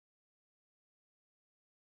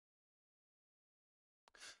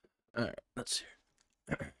Alright, let's see.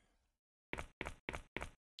 I'm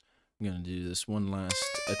gonna do this one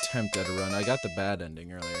last attempt at a run. I got the bad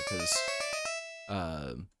ending earlier because,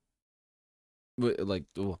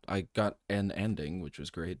 well, I got an ending, which was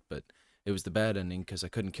great, but it was the bad ending because I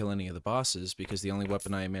couldn't kill any of the bosses because the only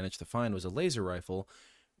weapon I managed to find was a laser rifle,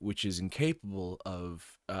 which is incapable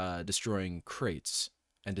of destroying crates.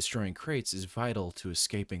 And destroying crates is vital to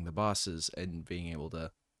escaping the bosses and being able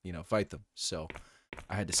to, you know, fight them. So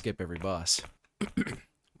I had to skip every boss,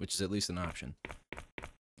 which is at least an option.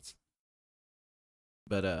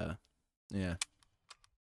 But, yeah.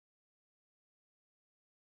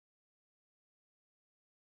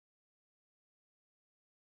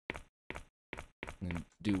 And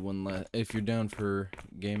do one last. If you're down for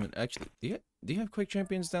gaming, actually, do you have Quake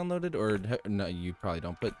Champions downloaded, or no? You probably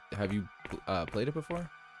don't. But have you played it before?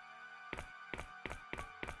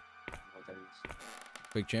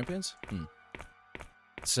 Quake Champions? Hmm.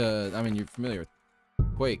 It's I mean, you're familiar with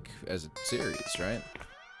Quake as a series, right?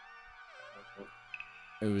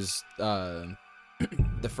 It was the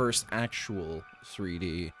first actual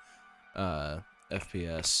 3D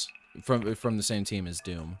FPS from the same team as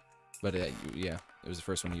Doom, but yeah, it was the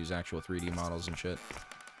first one to use actual 3D models and shit.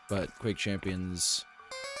 But Quake Champions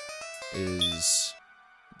is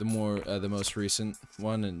the most recent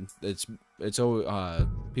one, and it's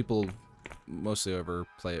people mostly over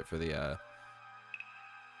play it for the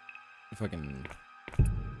fucking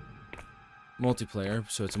multiplayer.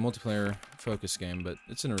 So it's a multiplayer focused game, but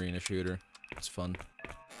it's an arena shooter. It's fun,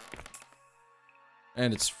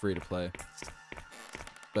 and it's free to play.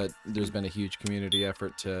 But there's been a huge community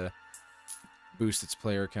effort to boost its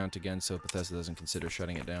player count again, so Bethesda doesn't consider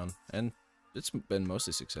shutting it down. And it's been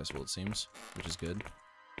mostly successful, it seems, which is good.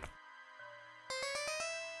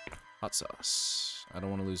 Hot sauce. I don't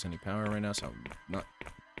want to lose any power right now, so I'm not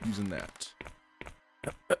using that.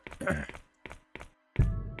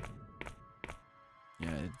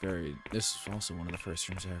 Yeah, this is also one of the first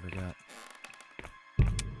rooms I ever got.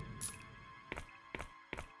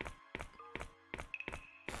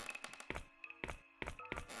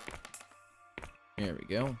 There we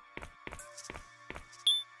go.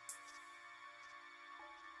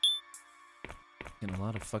 And a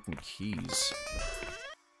lot of fucking keys.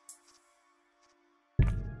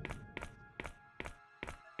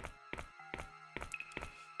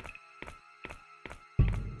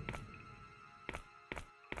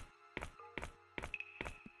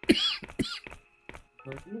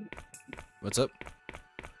 What's up?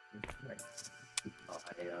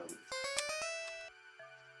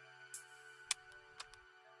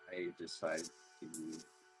 I decided to do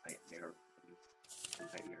Nightmare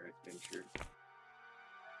Adventure.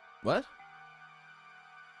 What?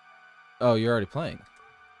 Oh, you're already playing.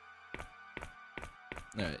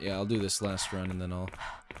 Alright, yeah, I'll do this last run and then I'll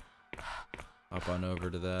hop on over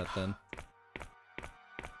to that then.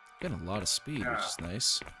 Getting a lot of speed, which is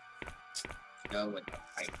nice. Go with the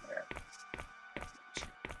Nightmare.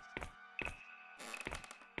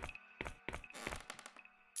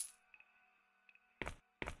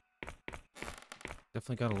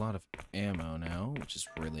 Definitely got a lot of ammo now, which is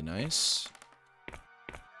really nice.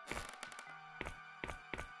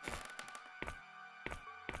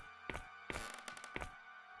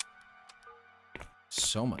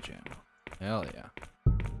 So much ammo. Hell yeah.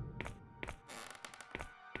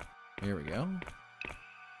 Here we go.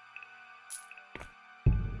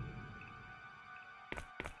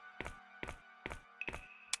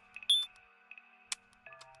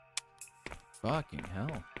 Fucking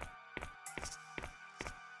hell.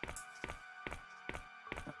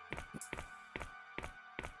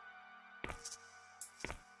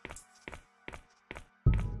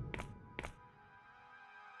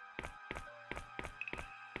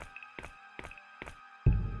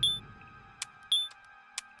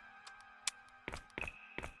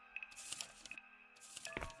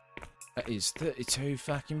 That is 32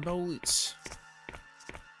 fucking bullets.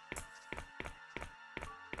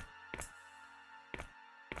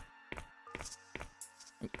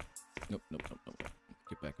 Nope, nope, nope, nope.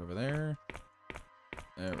 Get back over there.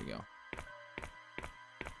 There we go.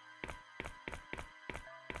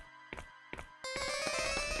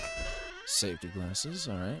 Safety glasses,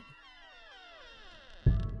 alright.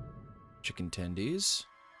 Chicken tendies.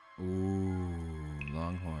 Ooh,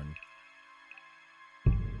 longhorn.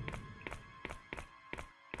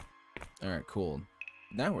 Alright, cool.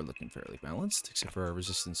 Now we're looking fairly balanced, except for our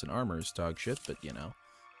resistance and armor is dog shit, but you know.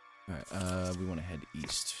 Alright, we want to head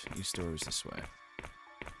east. East or was this way?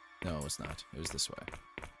 No, it was not. It was this way.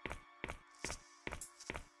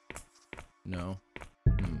 No.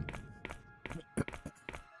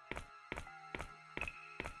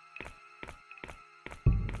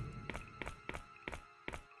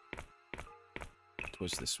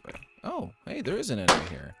 was this way. Oh, hey, there is an enemy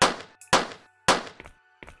here.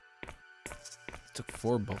 Took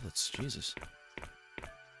 4 bullets. Jesus.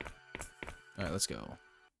 Alright, let's go.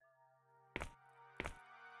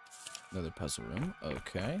 Another puzzle room.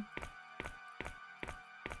 Okay.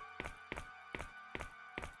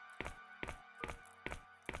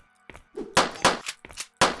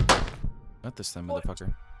 Not this time,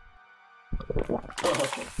 motherfucker. Oh,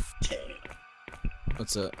 damn.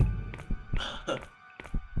 What's up?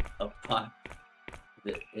 A pot.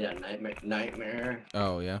 Yeah, nightmare.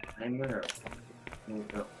 Oh, yeah. Nightmare.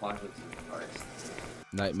 Apocalypse is hard.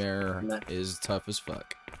 Nightmare is tough as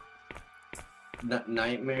fuck.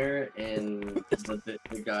 Nightmare and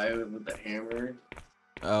the guy with the hammer.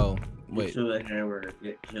 Oh, wait. To the hammer,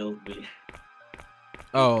 it killed me.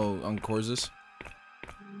 Oh, on Corsus?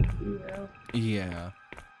 Yeah. Yeah.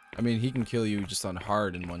 I mean, he can kill you just on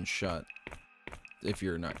hard in one shot. If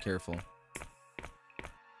you're not careful.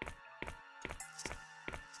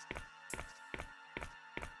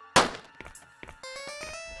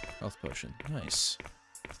 Health potion. Nice.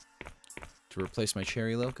 To replace my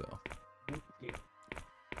cherry loco.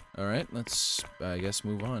 Alright, let's, I guess,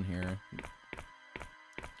 move on here.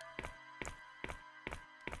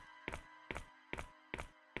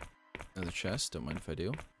 Another chest, don't mind if I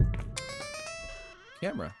do.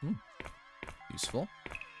 Camera. Useful.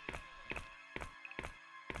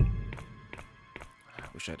 I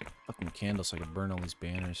wish I had a fucking candle so I could burn all these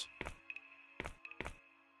banners.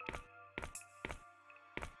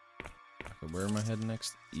 Okay, where am I heading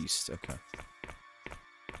next? East, okay.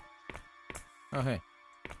 Oh, hey.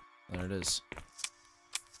 There it is.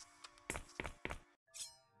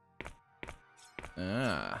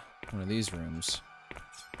 Ah, one of these rooms.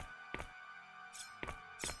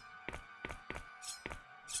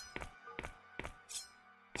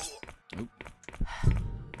 Oop.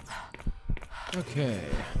 Okay.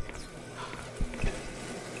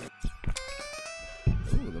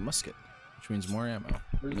 Ooh, the musket, which means more ammo.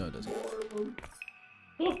 No, it doesn't.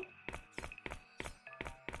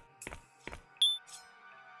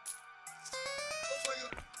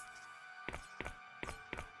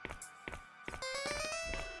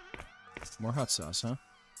 More hot sauce, huh?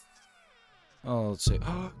 Oh, let's see.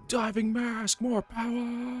 Oh, diving mask, more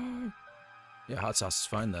power! Yeah, hot sauce is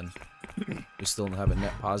fine then. We still have a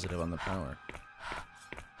net positive on the power.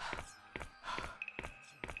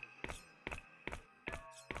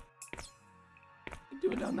 What you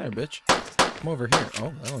doing down there, bitch? Come over here.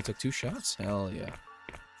 Oh, that only took 2 shots? Hell yeah.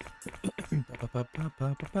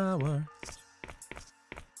 Power.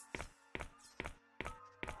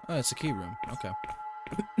 Oh, it's a key room. Okay.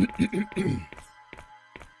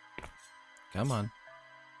 Come on.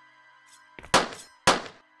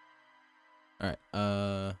 Alright,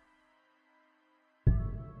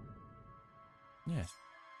 yeah.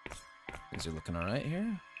 Things are looking alright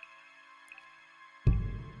here.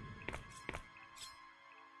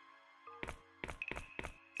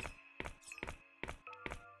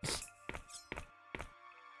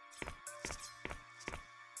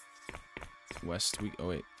 West, oh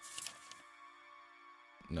wait.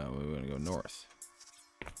 No, we want to go north.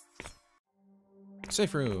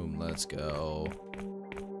 Safe room, let's go.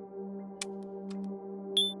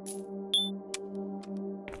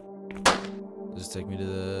 Does it take me to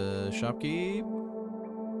the shopkeep?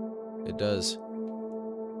 It does.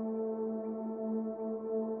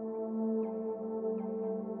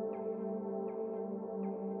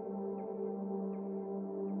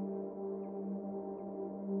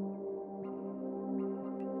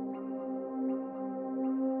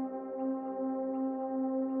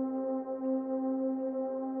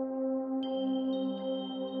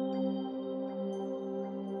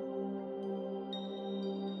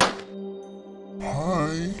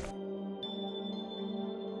 Hi.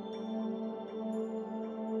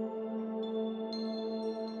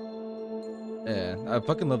 Yeah, I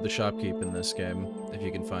fucking love the shopkeep in this game, if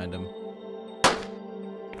you can find him.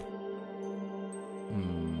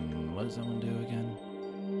 What does that one do again?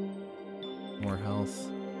 More health.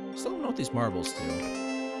 Still don't know what these marbles do.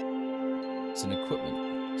 It's an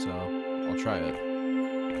equipment, so I'll try it.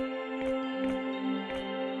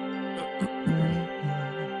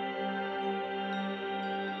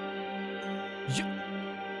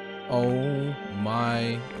 Oh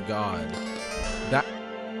my god. That...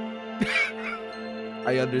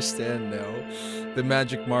 I understand now. The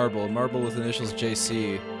magic marble. Marble with initials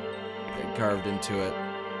JC carved into it.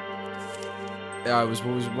 Yeah, I was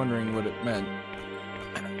always wondering what it meant.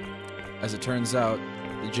 As it turns out,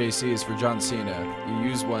 the JC is for John Cena. You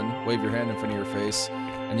use one, wave your hand in front of your face,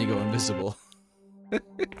 and you go invisible.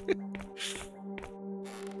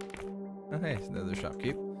 Oh, hey, another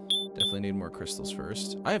shopkeep. Definitely need more crystals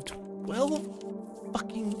first. I have 12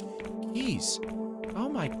 fucking keys. Oh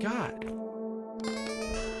my god.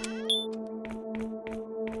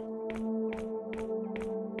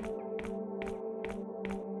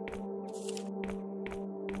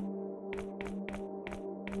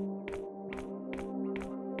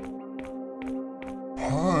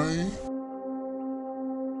 Hi.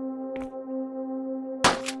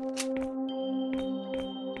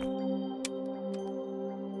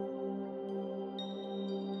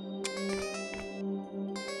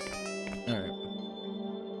 Alright.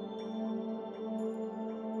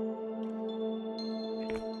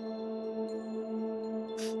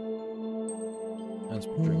 Let's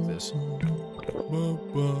drink this.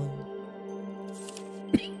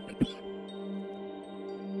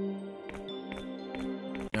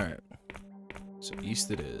 Alright. So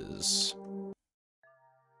east it is.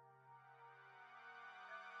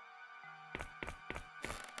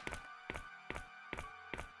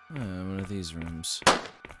 One of these rooms.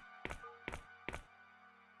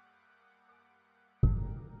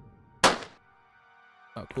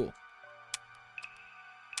 Oh, cool.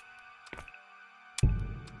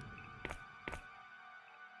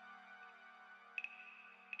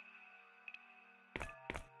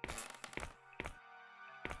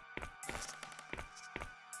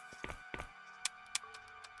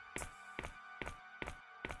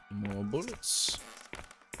 More bullets.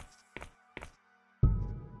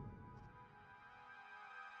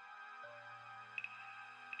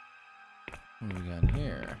 What do we got in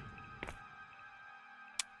here?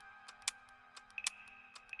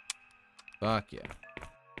 Fuck yeah.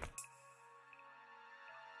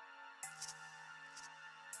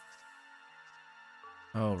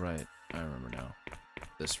 Oh, right. I remember now.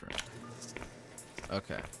 This room.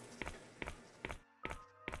 Okay.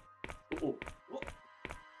 Ooh.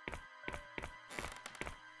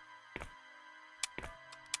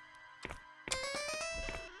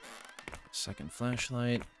 Second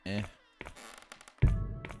flashlight. Eh.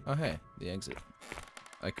 Oh, hey. The exit.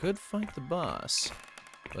 I could fight the boss,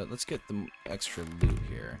 but let's get the extra loot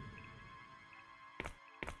here.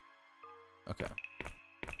 Okay.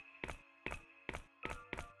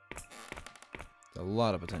 A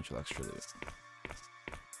lot of potential extra loot.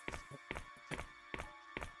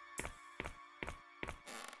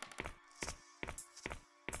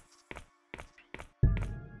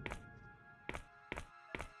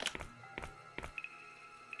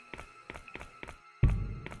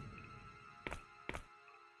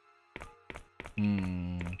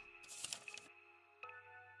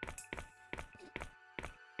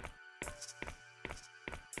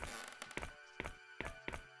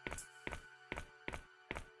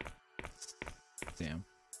 Damn.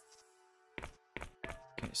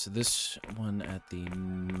 Okay, so this one at the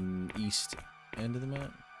east end of the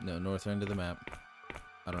map? No, north end of the map.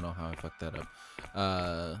 I don't know how I fucked that up.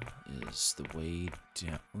 Is the way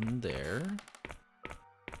down there.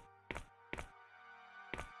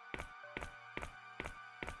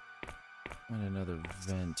 And another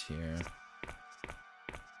vent here.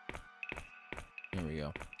 Here we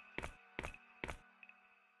go.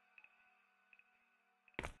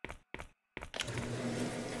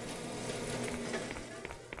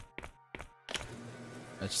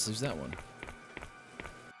 That just leaves that one.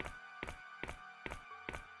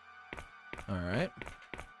 Alright.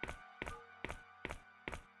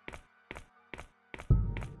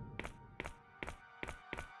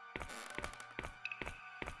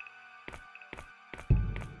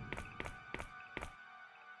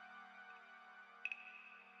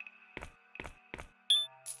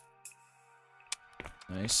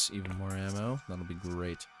 Nice, even more ammo. That'll be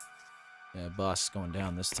great. Yeah, boss is going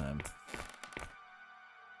down this time.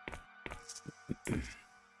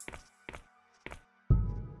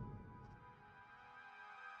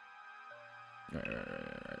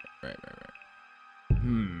 Right.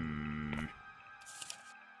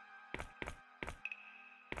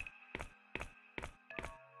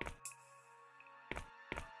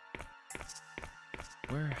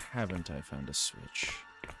 Where haven't I found a switch?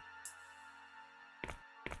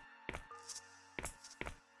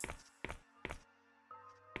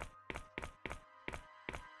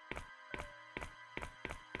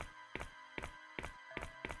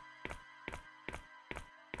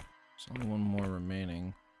 There's only one more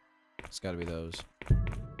remaining. It's gotta be those.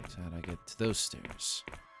 So how do I get to those stairs?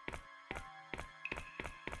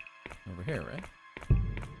 Over here, right?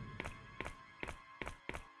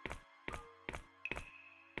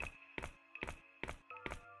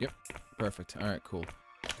 Yep. Perfect. Alright, cool.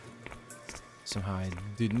 Somehow I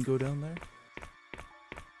didn't go down there?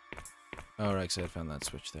 Oh, right, because I had found that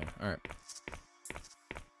switch there. Alright.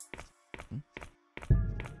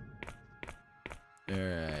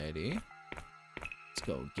 Alrighty. Let's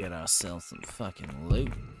go get ourselves some fucking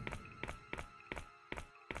loot.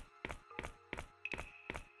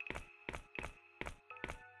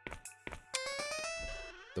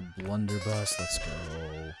 The blunderbuss, let's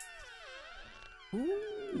go.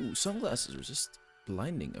 Ooh, sunglasses resist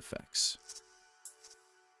blinding effects.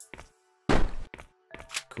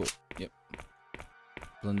 Cool, yep.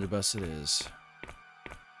 Blunderbuss it is.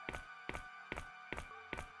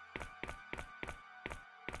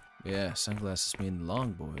 Yeah, sunglasses mean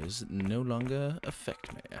long boys no longer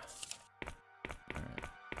affect me. Alright.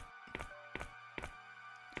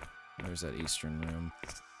 There's that eastern room.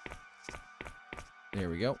 There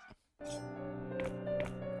we go.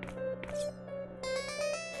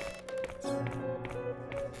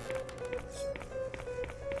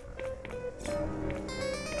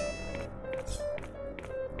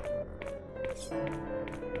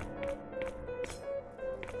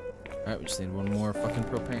 Alright, we just need one more fucking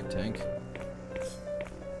propane tank.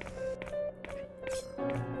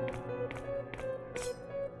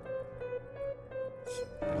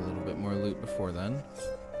 Get a little bit more loot before then.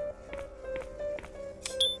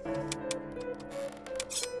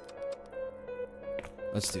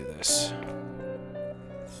 Let's do this.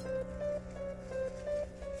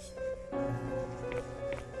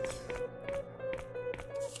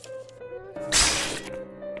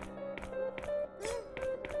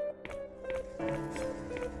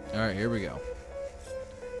 Alright, here we go.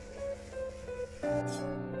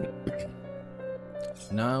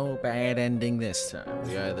 No bad ending this time.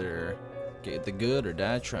 We either get the good or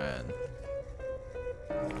die trying.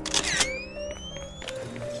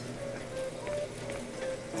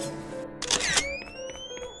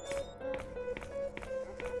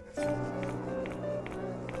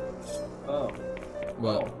 Oh.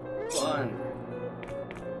 What? Oh, fun.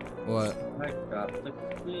 What? I got the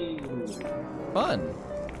key. Fun!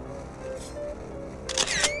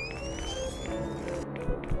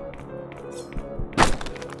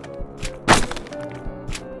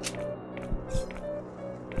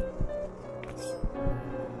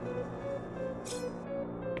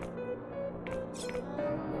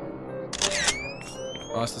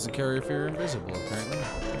 Boss doesn't carry if you're invisible, apparently.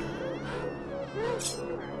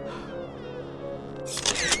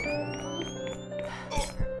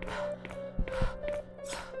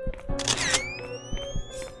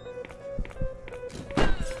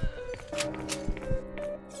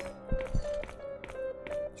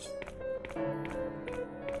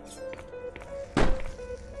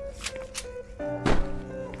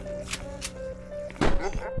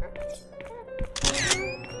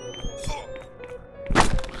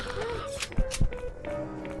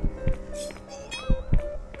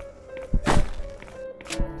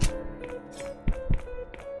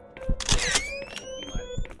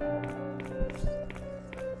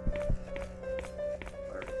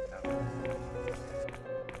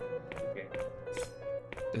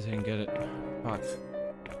 I didn't get it. Fuck.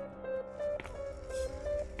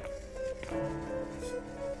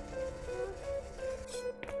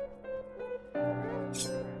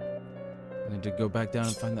 I need to go back down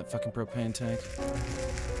and find that fucking propane tank.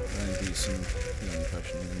 And do some healing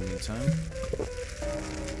potion in the meantime.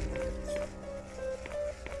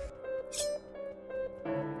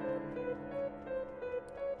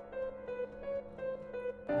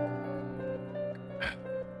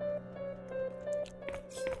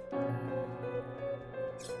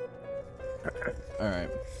 Alright.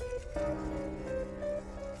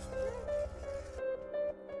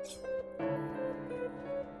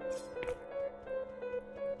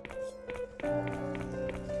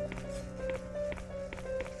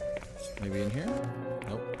 Maybe in here?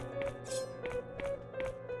 Nope.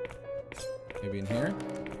 Maybe in here?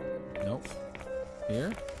 Nope.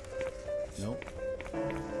 Here? Nope.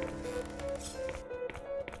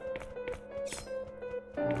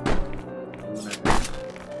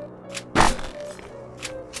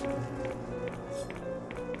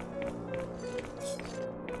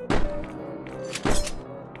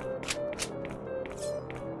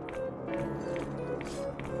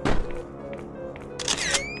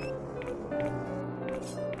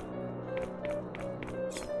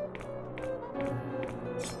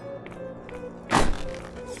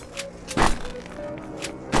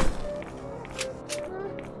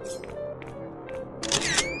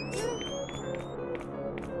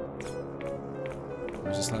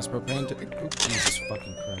 Where's this last propane tank? Oh, Jesus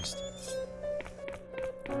fucking Christ.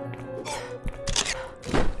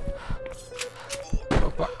 Oh,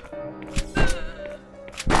 fuck.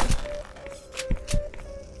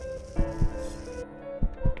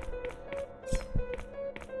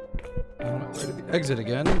 I don't know where to exit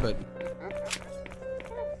again, but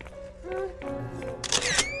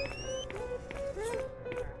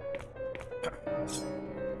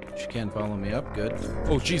can follow me up, good.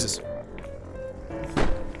 Oh, Jesus.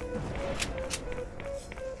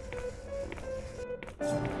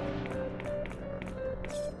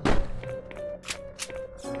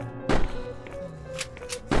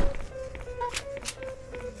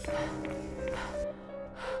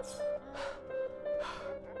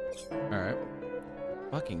 Alright.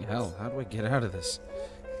 Fucking hell, how do I get out of this?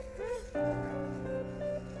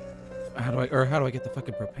 How do I get the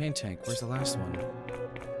fucking propane tank? Where's the last one?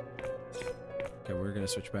 Okay, we're gonna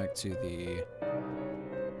switch back to the...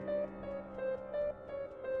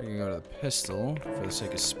 We're gonna go to the pistol for the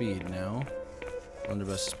sake of speed now.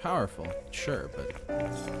 Blunderbuss is powerful, sure, but...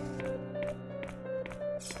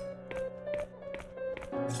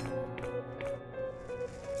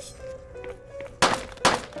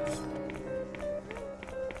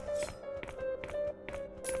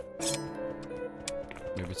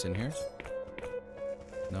 Maybe it's in here?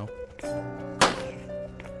 No?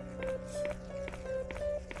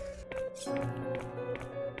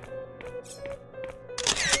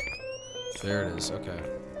 There it is, okay.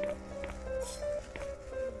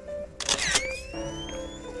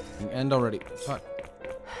 End already. Fuck.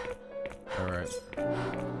 Alright.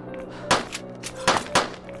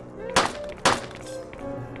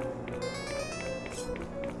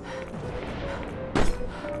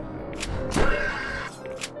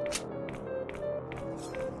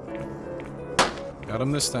 Got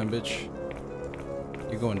him this time, bitch.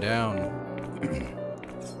 You're going down.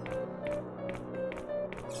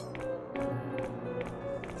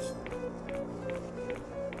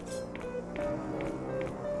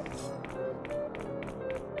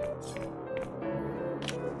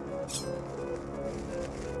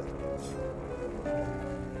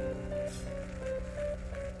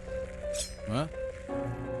 What?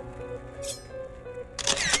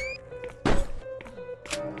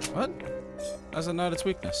 What? How's that not its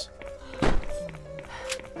weakness?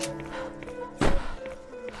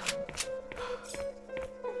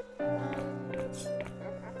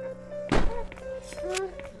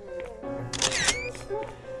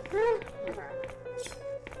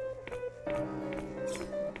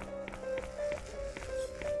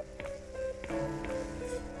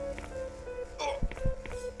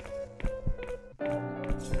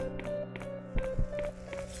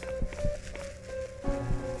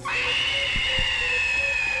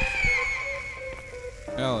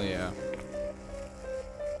 Hell yeah.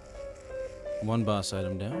 One boss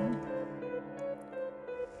item down.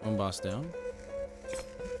 One boss down.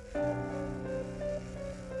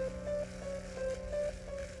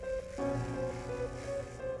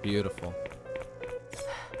 Beautiful.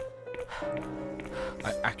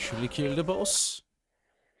 I actually killed the boss.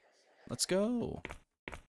 Let's go.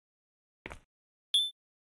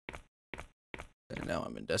 And now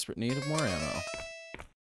I'm in desperate need of more ammo.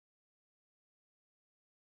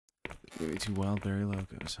 Maybe 2 wildberry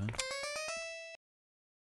logos, huh?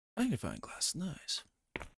 Magnifying glass, nice.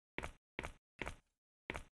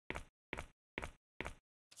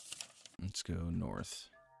 Let's go north.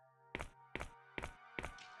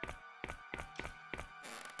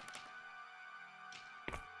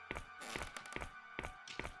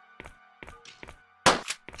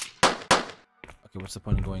 Okay, what's the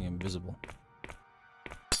point of going invisible?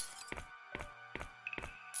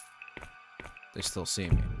 They still see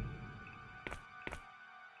me.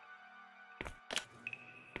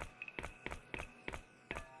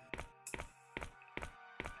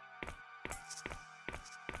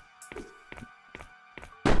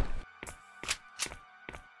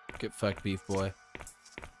 Get fucked, beef boy.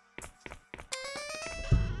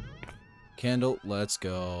 Candle, let's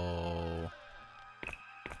go.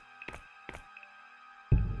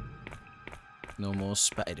 No more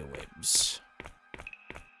spider webs.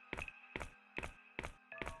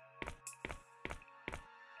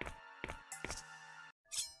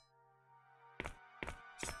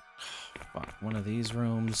 Fuck, one of these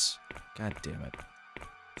rooms. God damn it.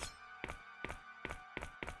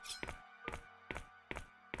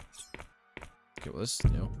 Okay, well, this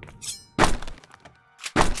is new.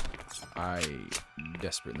 I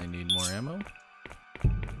desperately need more ammo.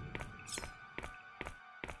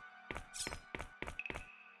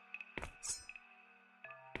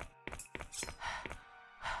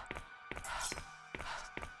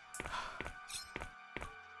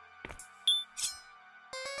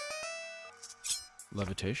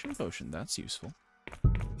 Levitation potion, that's useful.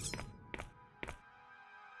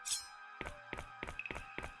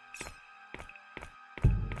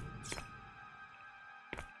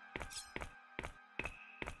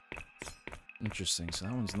 Interesting, so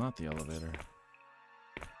that one's not the elevator.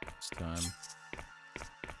 This time.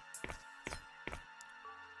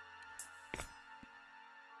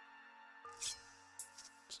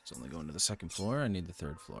 It's only going to the second floor. I need the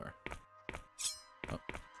third floor. Oh.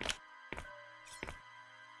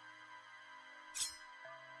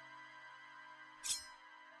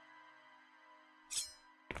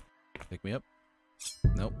 Pick me up.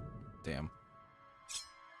 Nope. Damn.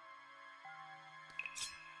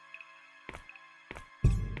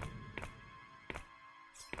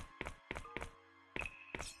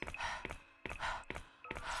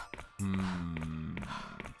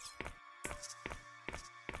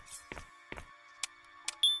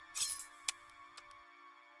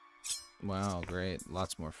 Wow, great.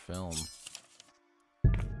 Lots more film.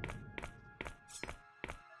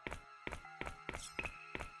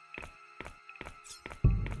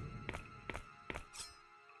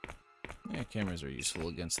 Yeah, cameras are useful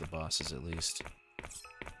against the bosses at least.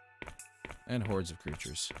 And hordes of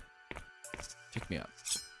creatures. Pick me up.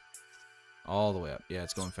 All the way up. Yeah,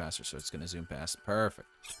 it's going faster, so it's going to zoom past. Perfect.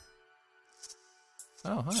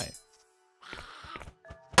 Oh, hi.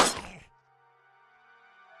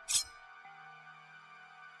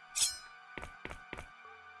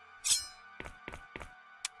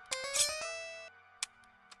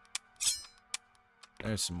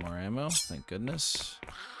 There's some more ammo, thank goodness.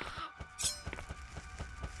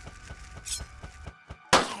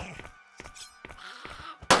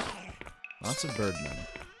 Lots of birdmen.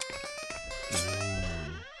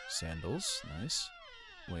 Ooh, sandals, nice.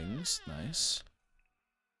 Wings, nice.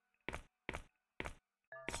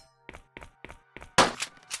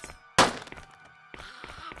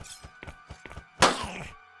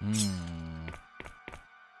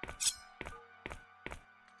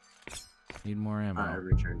 Need more ammo. I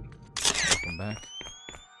returned. Welcome back.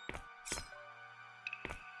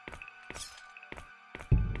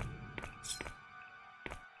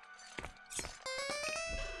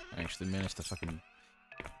 I actually managed to fucking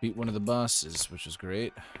beat one of the bosses, which is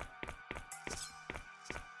great.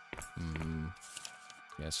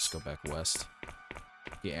 Yeah, let's just go back west.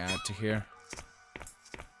 Yeah, add to here.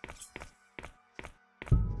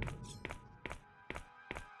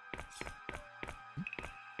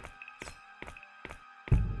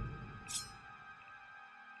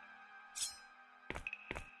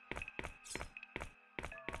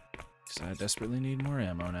 Because I desperately need more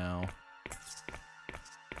ammo now.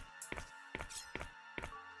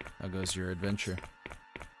 How goes your adventure?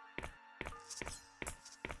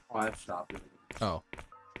 Oh, I've stopped it. Oh.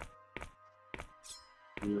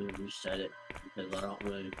 I'm gonna reset it because I don't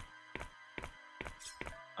really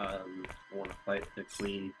want to fight the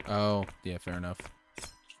queen. Oh, yeah, fair enough.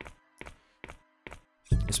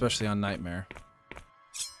 Especially on Nightmare.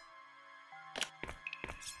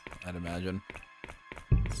 I'd imagine.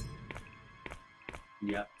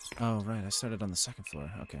 Yep. Oh, right, I started on the second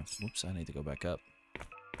floor. Okay, whoops, I need to go back up.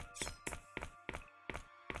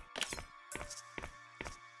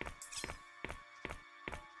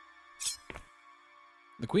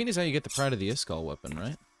 The queen is how you get the Pride of the Iskall weapon,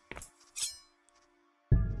 right?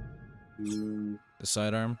 The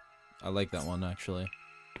sidearm? I like that one, actually.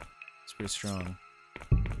 It's pretty strong.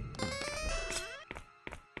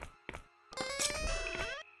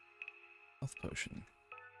 Health potion.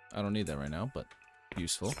 I don't need that right now, but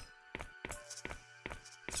useful.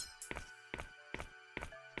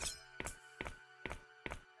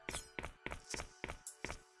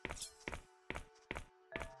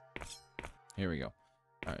 Here we go.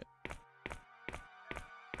 Alright.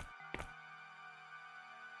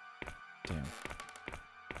 Damn.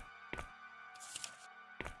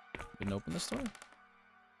 Didn't open this door?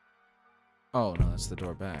 Oh, no, that's the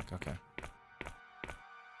door back. Okay.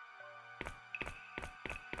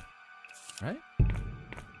 Right?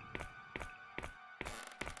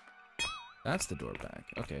 That's the door back.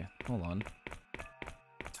 Okay, hold on.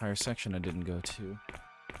 Entire section I didn't go to.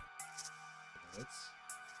 Let's...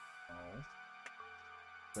 Oh.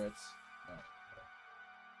 Fritz. Oh.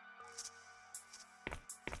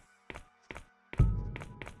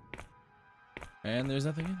 And there's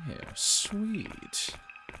nothing in here. Sweet.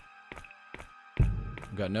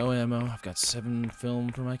 I've got no ammo. I've got 7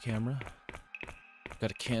 film for my camera. I've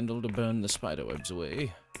got a candle to burn the spiderwebs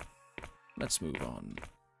away. Let's move on.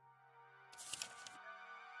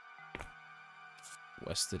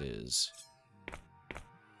 West it is.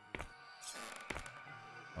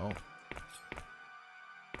 Oh.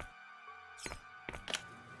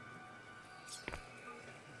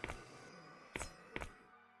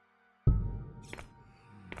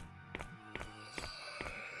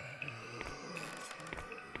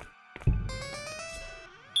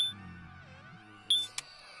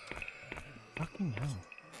 Fucking hell.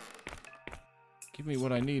 Give me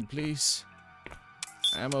what I need, please.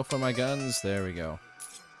 Ammo for my guns. There we go.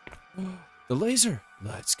 The laser!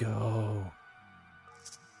 Let's go.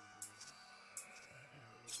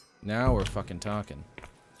 Now we're fucking talking.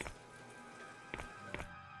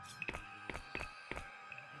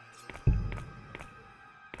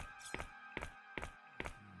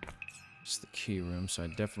 It's the key room, so I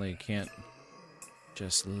definitely can't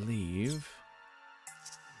just leave.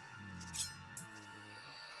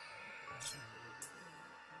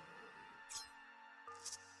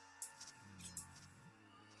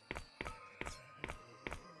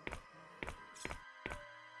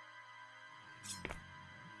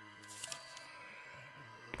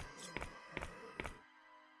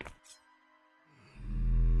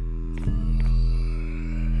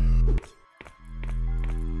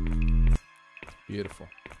 Beautiful.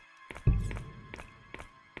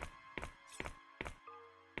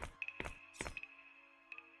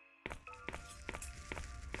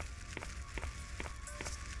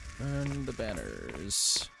 Burn the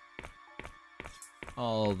banners.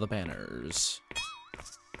 All the banners.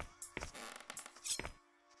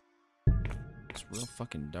 It's real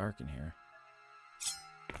fucking dark in here.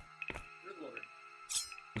 Good lord.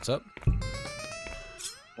 What's up?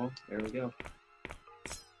 Well, there we go.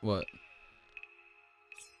 What?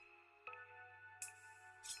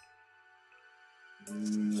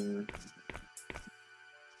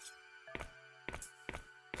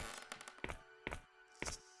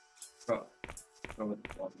 From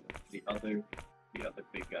the other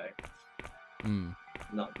big guy, Hmm.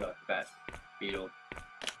 not the fat beetle,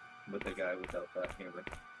 but the guy without that hammer.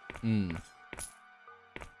 Hmm.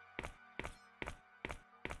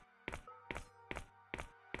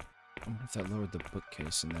 I wonder if that lowered the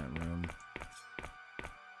bookcase in that room.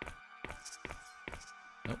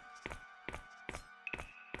 Nope.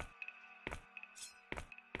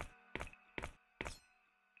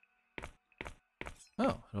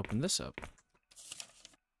 Oh, it opened this up.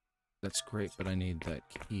 That's great, but I need that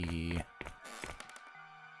key.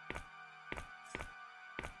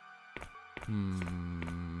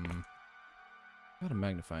 Got a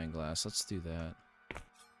magnifying glass. Let's do that.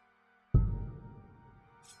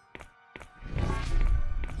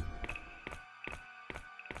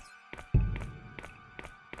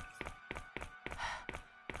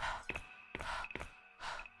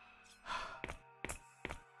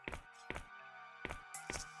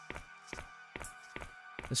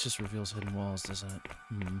 This just reveals hidden walls, doesn't it?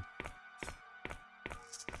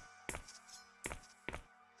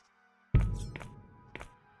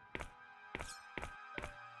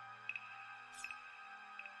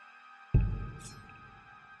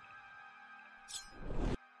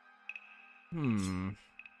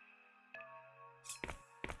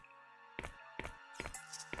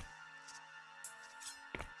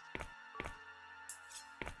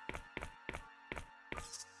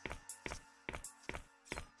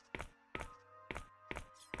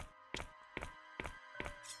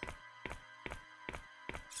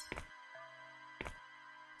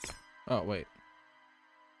 Oh, wait.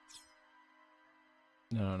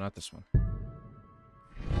 No, not this one.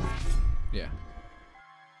 Yeah.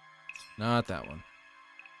 Not that one.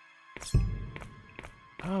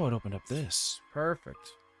 Oh, it opened up this.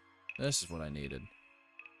 Perfect. This is what I needed.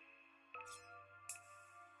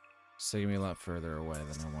 It's taking me a lot further away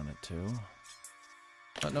than I want it to.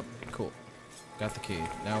 Oh, nope. Cool. Got the key.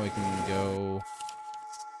 Now we can go...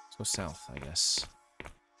 Let's go south, I guess.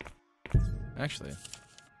 Actually...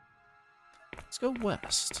 Let's go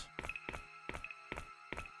west.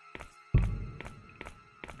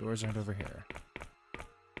 Doors aren't over here.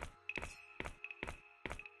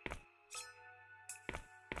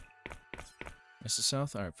 This is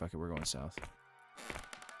south? Alright, fuck it, we're going south.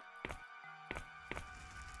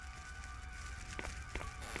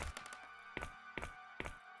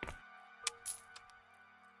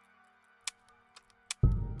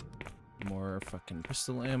 More fucking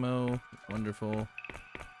pistol ammo. Wonderful.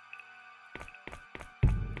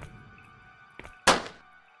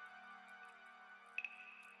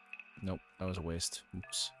 Nope, that was a waste.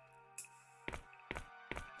 Oops.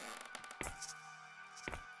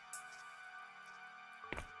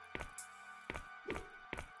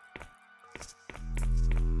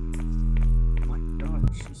 Oh my god,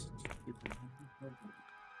 she's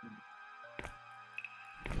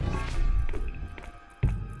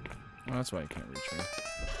Oh, that's why you can't reach me.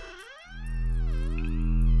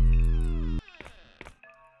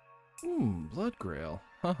 Blood Grail.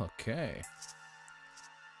 Okay.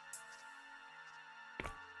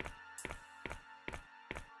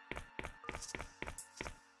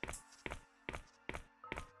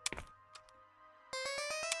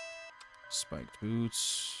 Spiked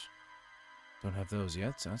boots. Don't have those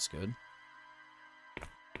yet, so that's good.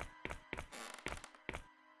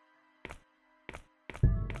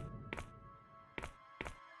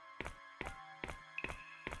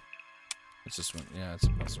 It's this one. Yeah, it's a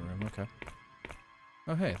puzzle room. Okay.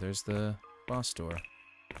 Oh, hey, there's the boss door.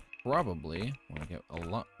 Probably want to get a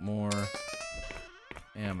lot more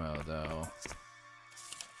ammo, though.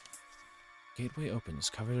 Gateway opens,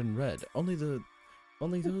 covered in red. Only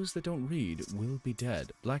those that don't read will be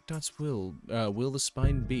dead. Black dots will the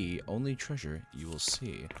spine be? Only treasure you will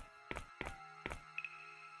see.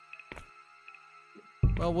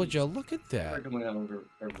 Well, would you look at that?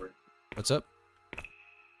 What's up?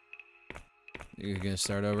 You're gonna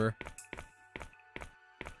start over?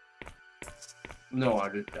 No, I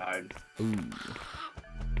just died. Ooh.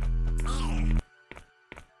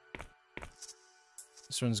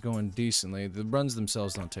 This one's going decently. The runs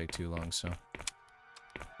themselves don't take too long, so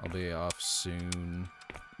I'll be off soon.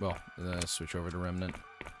 Well, then I switch over to Remnant.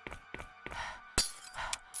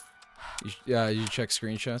 You check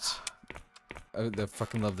screenshots? I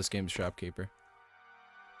fucking love this game's shopkeeper.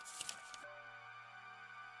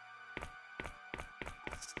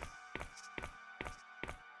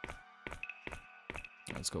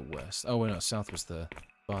 Let's go west. Oh, wait, no, south was the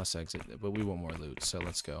boss exit, but we want more loot, so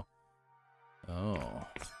let's go. Oh.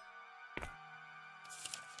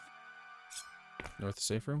 North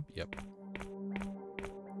safe room? Yep.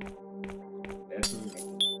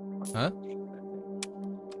 Huh?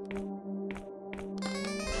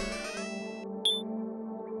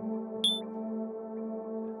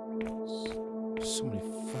 So many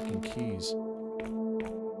fucking keys.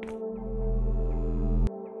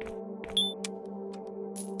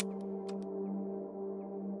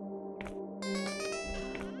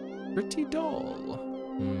 Pretty doll.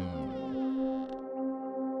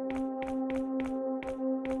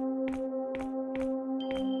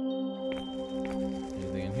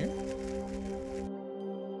 Anything in here?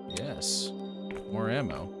 Yes. More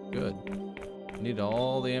ammo. Good. Need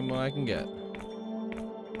all the ammo I can get.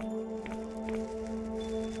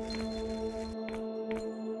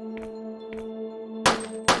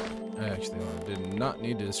 Actually, I did not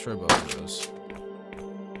need to destroy both of those.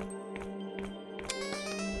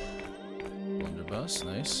 Blunderbuss,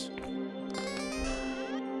 nice.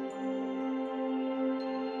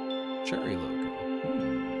 Cherry logo.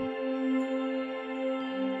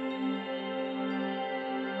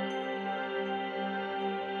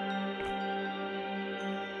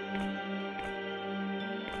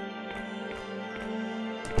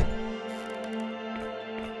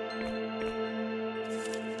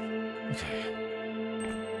 Okay.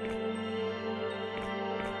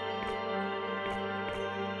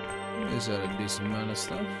 Is that a decent amount of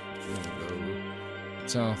stuff? I'm gonna go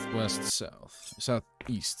southwest, south.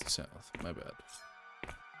 Southeast, south. My bad.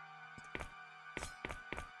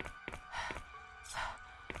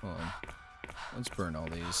 Hold on. Let's burn all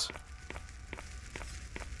these.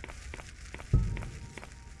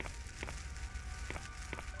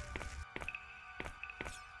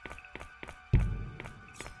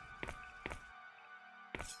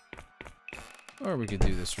 Or we could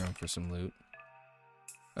do this room for some loot.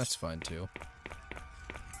 That's fine too.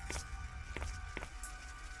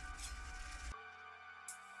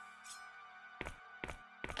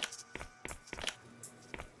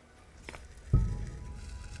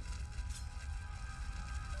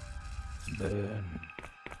 Burn.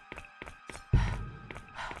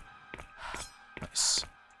 Nice.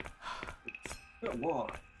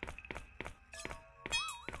 What?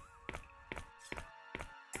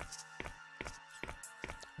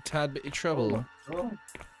 A tad bit of trouble. Oh.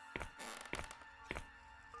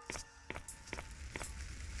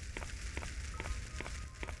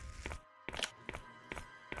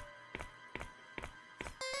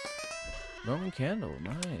 Roman candle,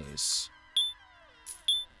 nice.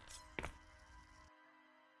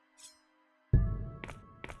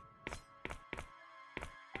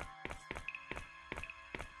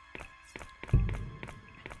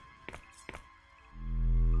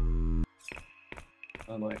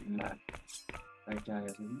 I'm like, nah. That guy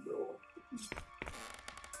has a roll.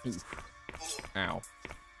 Oof. Ow.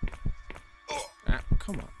 Ah,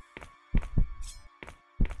 come on.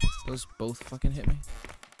 Those both fucking hit me?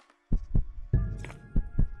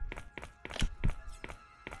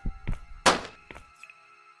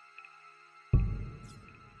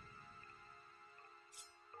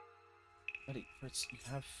 Buddy, Fritz, you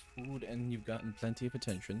have food and you've gotten plenty of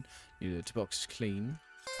attention. Your box is clean.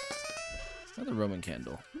 Another Roman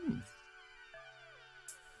candle.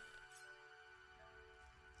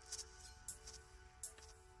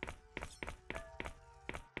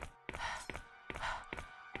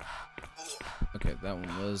 Okay, that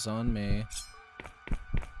one was on me.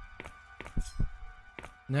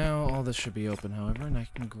 Now all this should be open, however, and I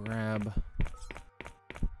can grab...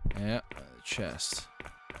 Yeah, the chest.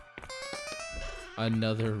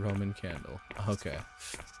 Another Roman candle. Okay.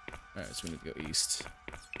 Alright, so we need to go east.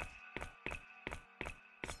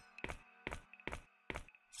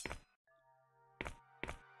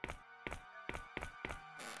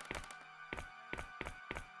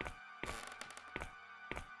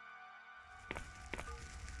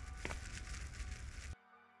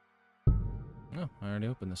 Oh, I already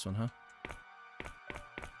opened this one, huh?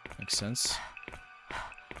 Makes sense.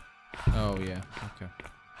 Oh, yeah. Okay.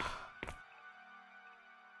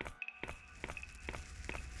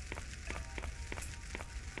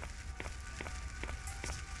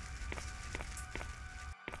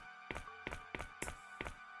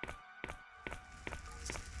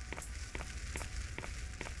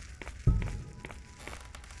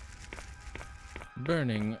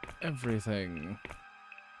 Burning everything.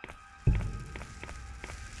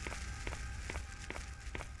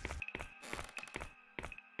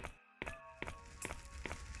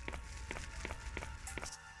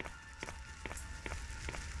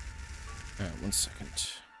 Alright, 1 second.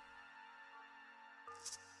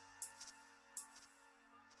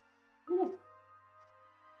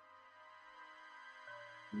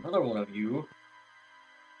 Another one of you.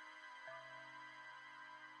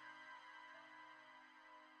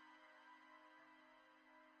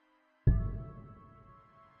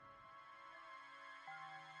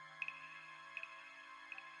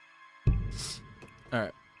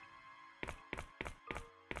 Alright.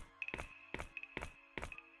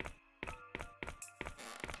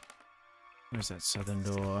 Where's that southern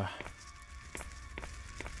door?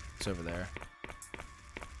 It's over there.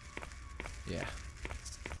 Yeah.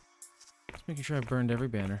 Just making sure I burned every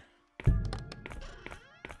banner.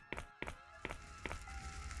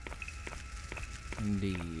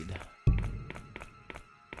 Indeed.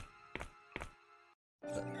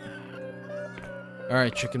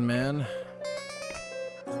 Alright, chicken man.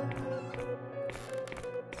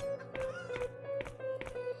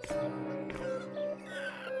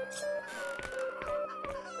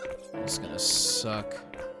 It's gonna suck.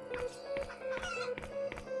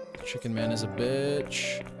 Chicken man is a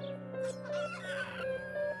bitch.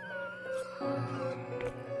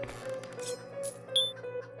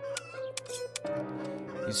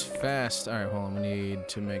 He's fast. Alright, hold on. We need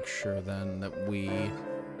to make sure then that we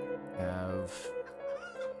have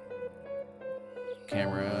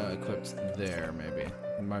camera equipped there, maybe.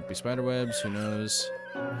 It might be spider webs, who knows?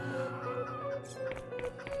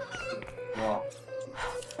 Wow.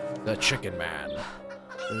 The Chicken Man.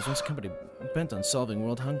 There was once a company bent on solving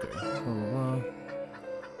world hunger. Blah, blah, blah.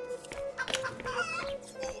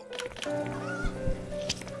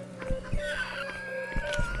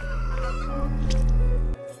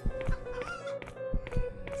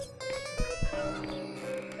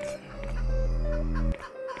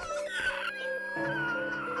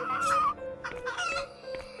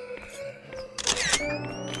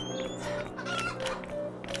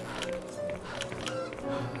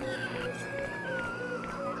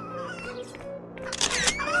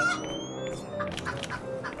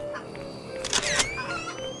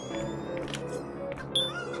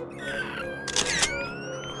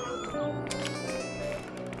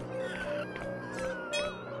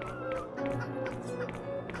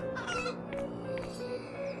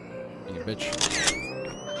 You bitch.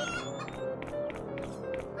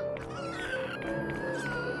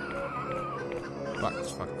 Fuck,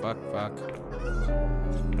 fuck, fuck, fuck.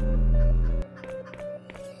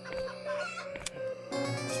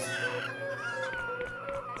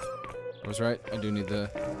 I was right. I do need the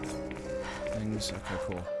things. Okay,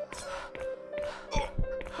 cool.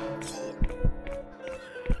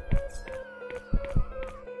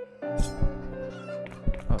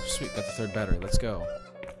 Oh, sweet. Got the third battery. Let's go.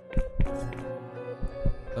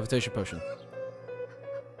 Levitation potion.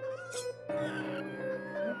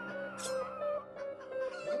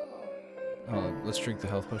 Oh, let's drink the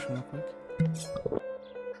health potion real quick.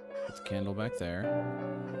 Put the candle back there.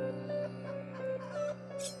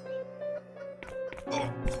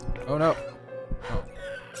 Oh no! Oh.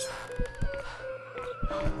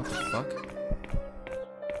 What the fuck?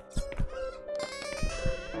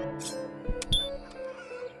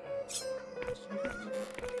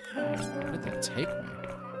 Where did that take me?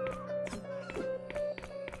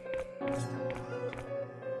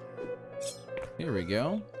 Here we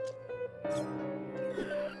go.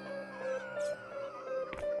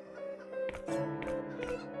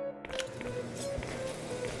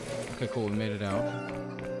 Okay, cool, we made it out.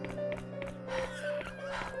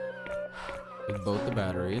 With both the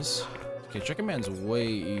batteries. Okay, Chicken Man's way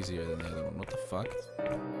easier than the other one. What the fuck?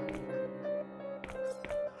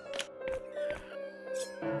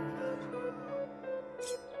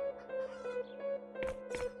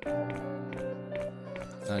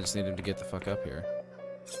 I just need him to get the fuck up here.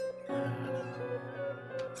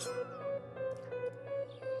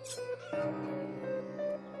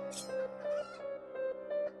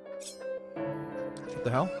 What the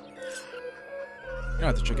hell? You're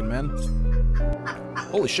not the chicken man.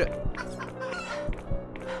 Holy shit.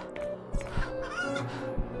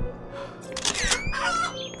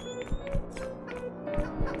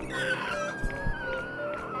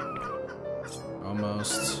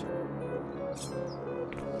 Almost.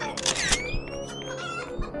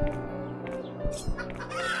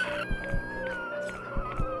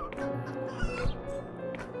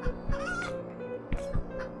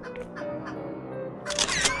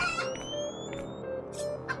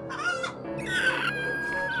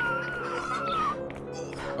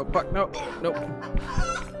 Oh, fuck, no, nope.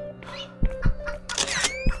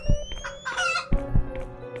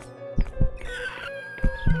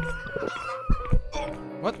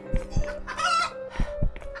 What?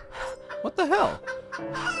 What the hell?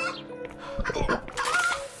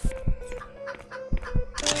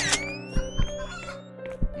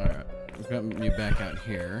 Alright, we've got you back out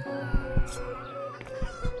here.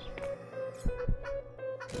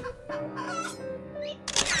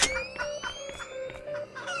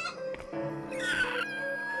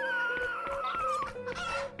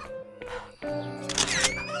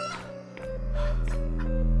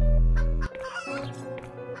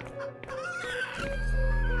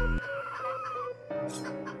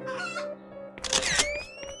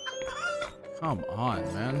 Come on,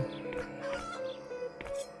 man.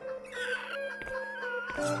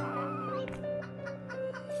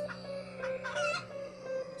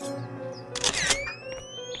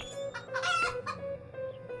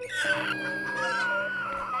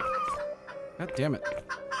 God damn it.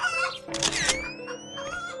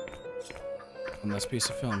 One last piece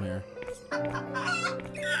of film here.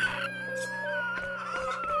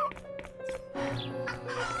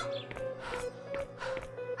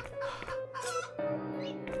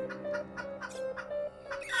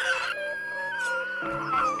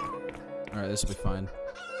 Alright, this will be fine.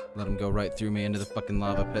 Let him go right through me into the fucking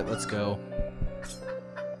lava pit. Let's go.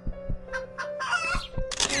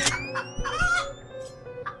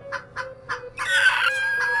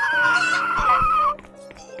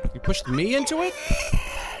 You pushed me into it?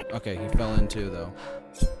 Okay, he fell in too, though.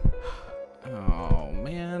 Oh,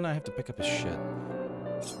 man, I have to pick up his shit.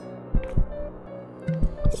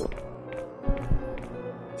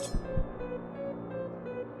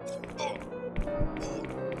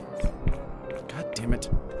 God damn it.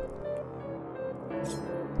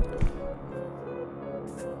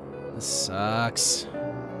 This sucks.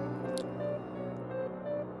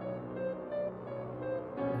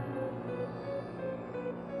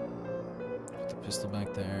 Put the pistol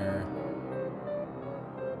back there.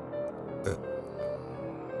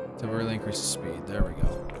 Temporarily increase the speed. There we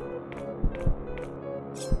go.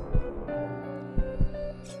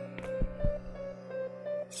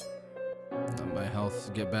 Let my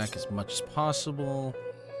health get back as much as possible.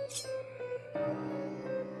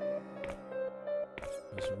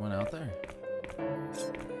 There's one out there.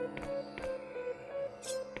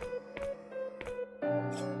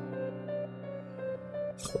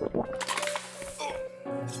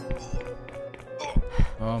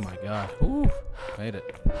 Oh my god. Ooh, made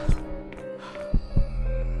it.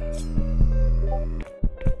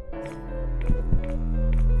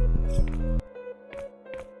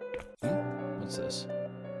 What's this?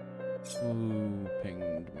 Ooh,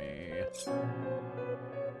 pinged me.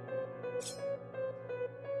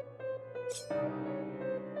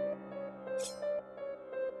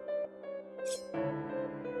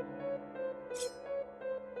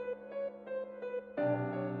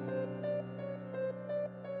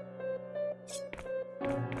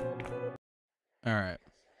 Alright.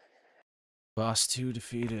 Boss 2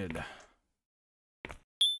 defeated.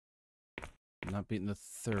 Not beating the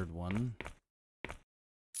third one.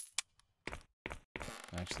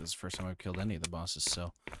 Actually, this is the first time I've killed any of the bosses,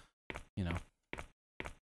 so, you know.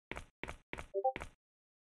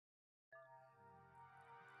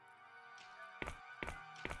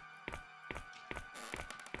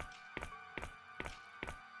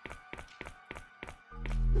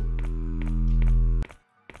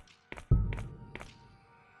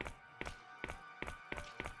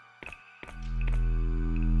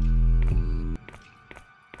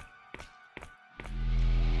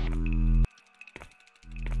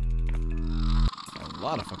 A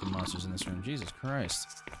lot of fucking monsters in this room. Jesus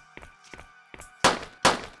Christ.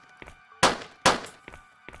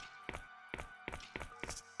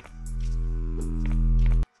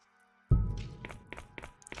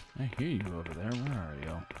 I hear you over there. Where are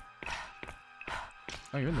you?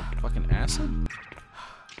 Oh, you're in the fucking acid?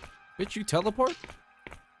 Bitch, you teleport?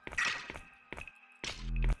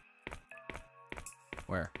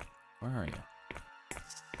 Where? Where are you?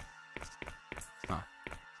 Huh.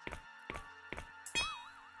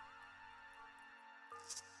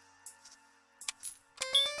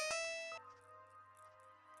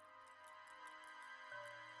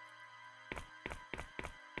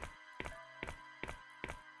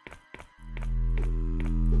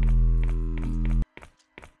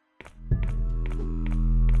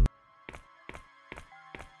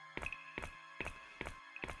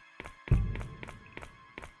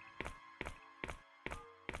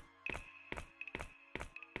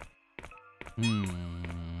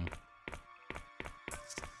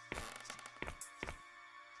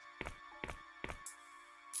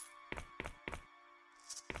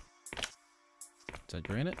 Did I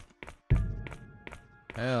drain it?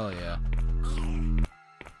 Hell yeah.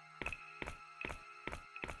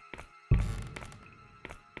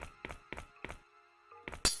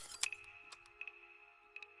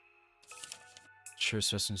 Sure,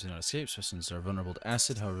 specimens do not escape. Specimens are vulnerable to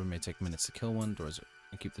acid, however, it may take minutes to kill one. Doors are,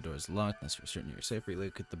 and keep the doors locked unless you're certain you're safe.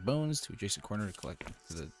 Relocate the bones to adjacent corner to collect them.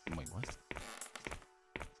 To the wait, what?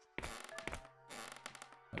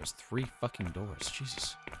 That was 3 fucking doors.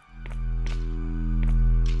 Jesus.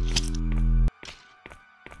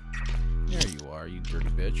 There you are, you dirty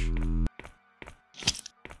bitch.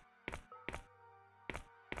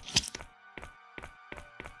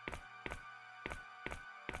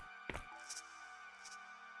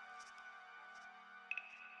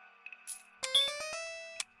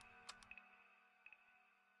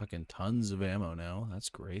 Fucking tons of ammo now. That's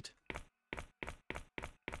great.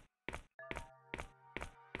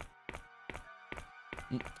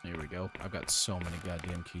 Here we go. I've got so many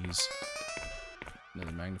goddamn keys.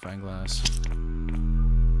 Another magnifying glass.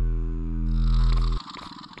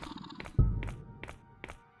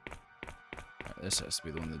 Right, this has to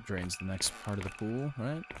be the one that drains the next part of the pool,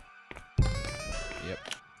 right? Yep.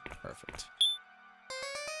 Perfect.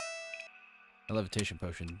 The levitation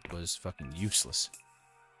potion was fucking useless.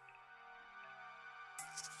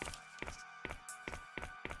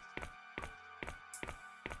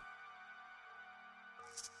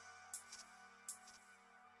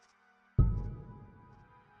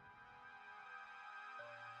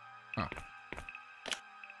 Huh.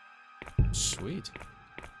 Sweet.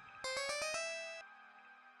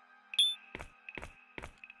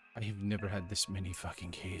 I've never had this many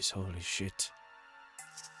fucking keys. Holy shit.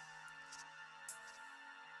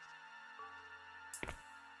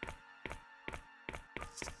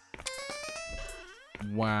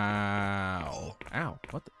 Wow. Ow.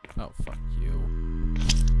 What the? Oh, fuck you.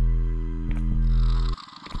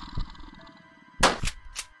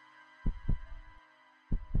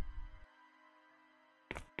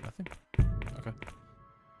 Nothing? Okay.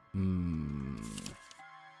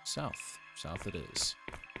 South. South it is.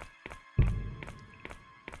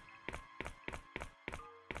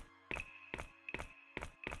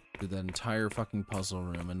 Through the entire fucking puzzle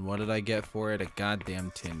room, and what did I get for it? A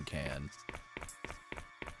goddamn tin can.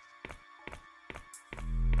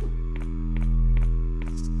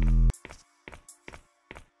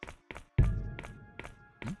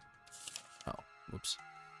 Oh, whoops.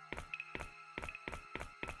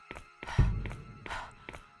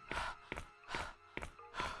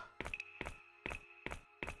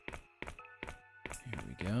 Here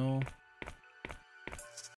we go.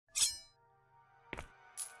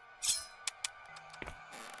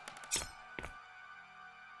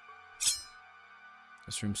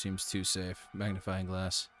 This room seems too safe. Magnifying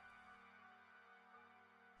glass.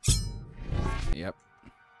 Yep.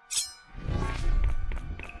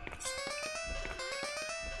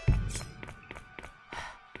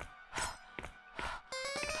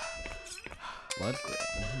 Blood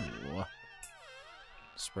grail. Ooh.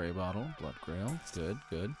 Spray bottle. Blood grail. Good,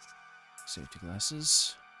 good. Safety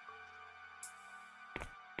glasses.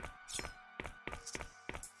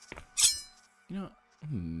 You know,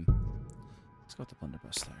 let's go with the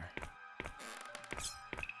blunderbuss there.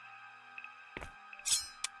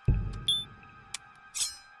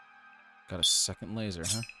 Got a second laser,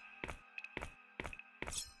 huh?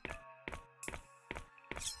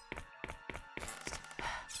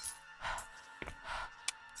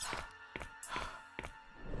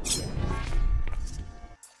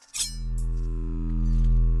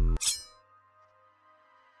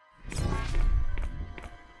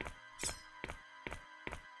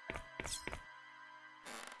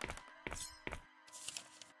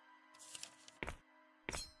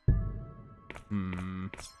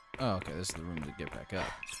 Oh, okay, this is the room to get back up.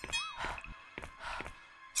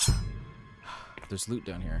 there's loot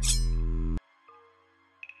down here.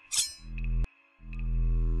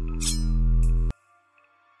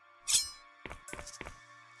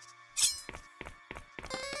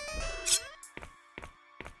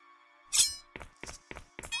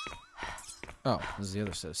 Oh, this is the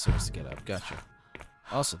other set of stairs to get up. Gotcha.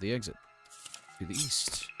 Also, the exit to the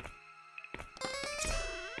east.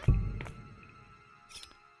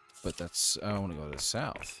 But that's... I want to go to the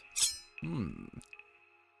south.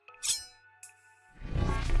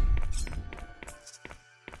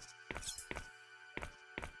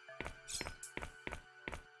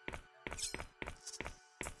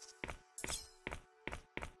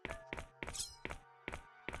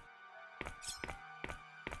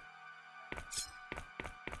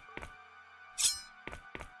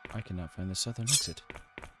 I cannot find the southern exit.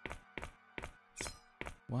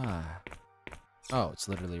 Why? Oh, it's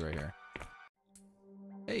literally right here.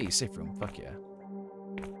 Hey, safe room. Fuck yeah.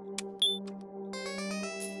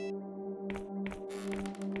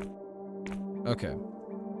 Okay.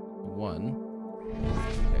 One.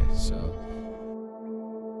 Okay, so...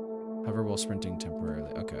 hover while sprinting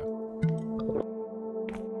temporarily. Okay.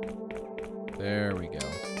 There we go.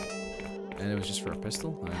 And it was just for a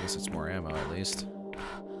pistol? I guess it's more ammo, at least.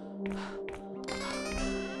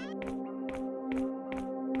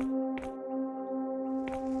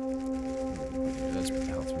 Let's put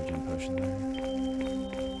the health regen potion there.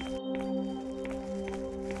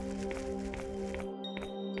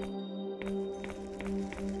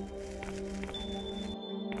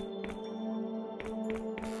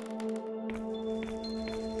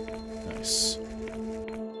 Nice.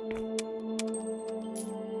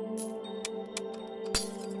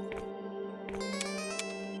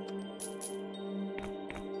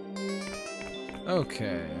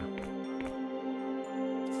 Okay.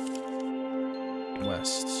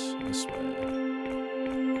 West, this way.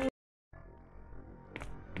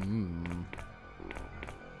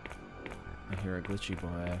 I hear a glitchy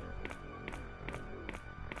boy.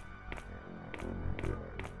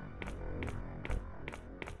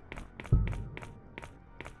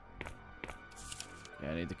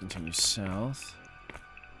 Yeah, I need to continue south.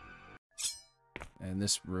 And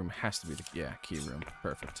this room has to be the, yeah, key room.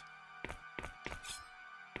 Perfect.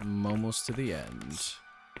 I'm almost to the end.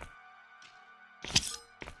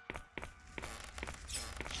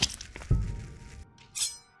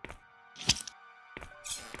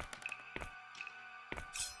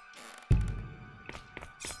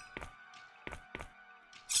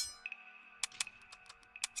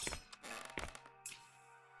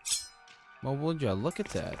 Well, would ya look at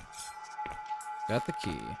that? Got the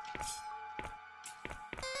key.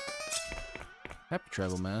 Happy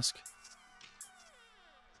tribal mask.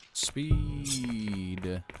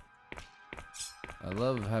 Speed. I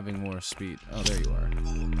love having more speed. Oh, there you are.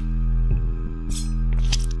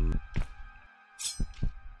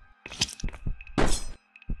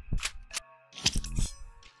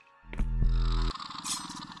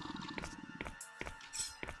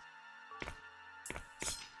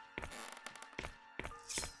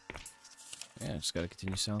 Yeah, just gotta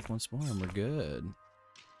continue south once more and we're good.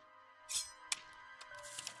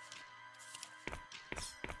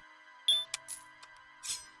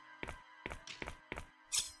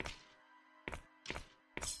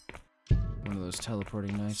 One of those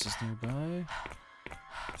teleporting knights is nearby.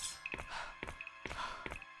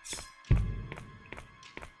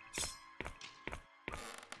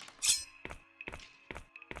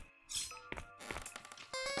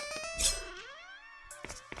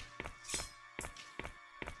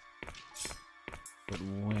 But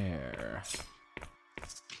where?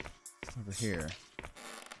 Over here.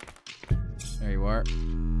 There you are.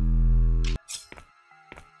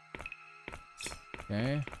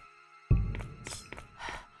 Okay.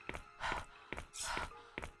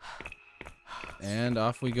 And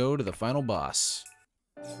off we go to the final boss.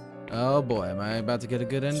 Oh boy, am I about to get a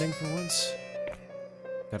good ending for once?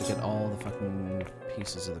 Gotta get all the fucking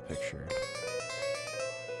pieces of the picture.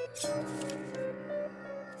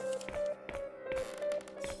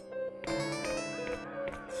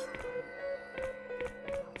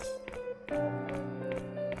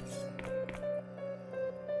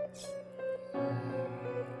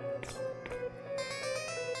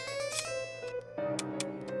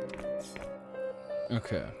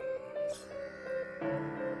 Okay.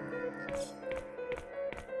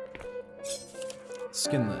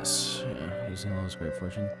 Skinless. Yeah, using all his great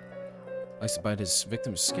fortune. Likes to bite his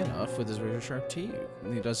victim's skin off with his razor sharp teeth.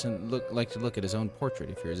 He doesn't like to look at his own portrait.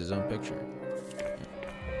 He fears his own picture.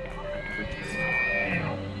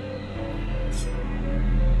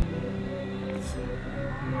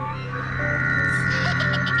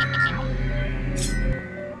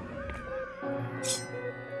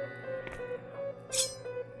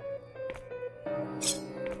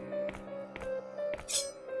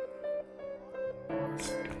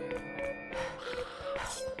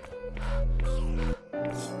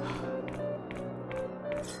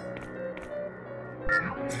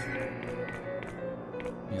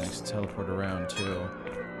 teleport around too.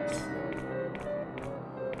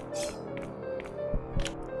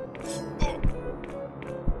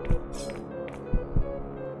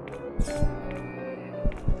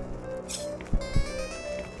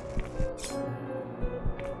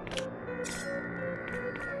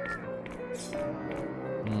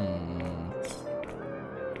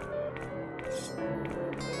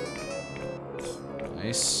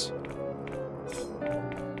 Nice.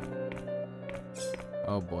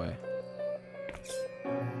 Oh boy.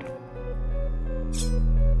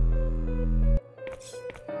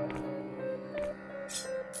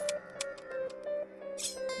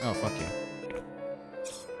 Oh, fuck you.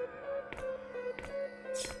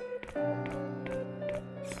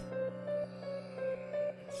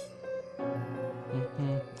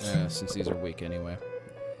 Since these are weak anyway.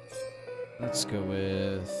 Let's go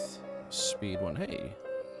with speed 1. Hey.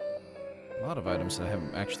 A lot of items that I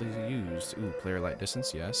haven't actually used. Ooh, player light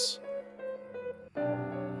distance, yes.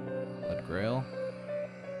 Blood Grail.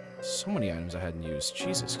 So many items I hadn't used.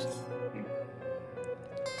 Jesus.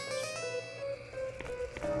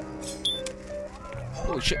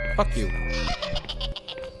 Holy shit, fuck you.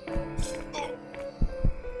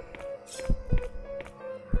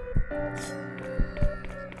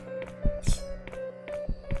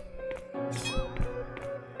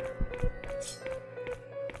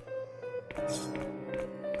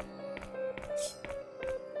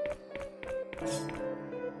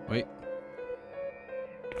 Wait.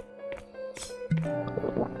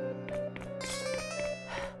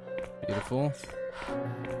 Beautiful.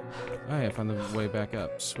 Oh, yeah, I found the way back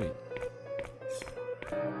up. Sweet.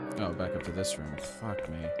 Oh, back up to this room. Fuck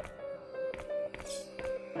me.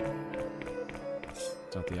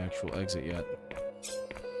 It's not the actual exit yet.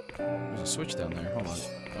 There's a switch down there. Hold on.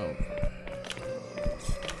 Oh.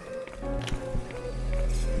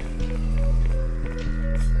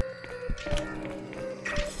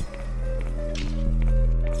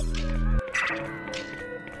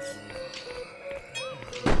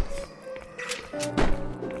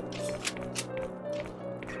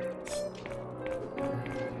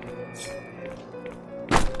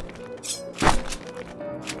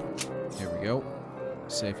 Go.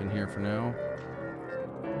 Safe in here for now.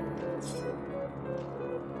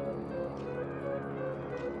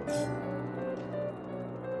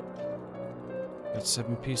 Got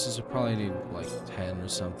 7 pieces. I probably need like 10 or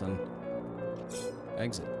something.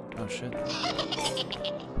 Exit. Oh shit.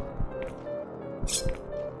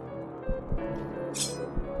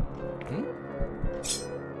 Hmm?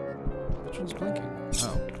 Which one's blinking?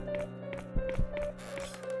 Oh.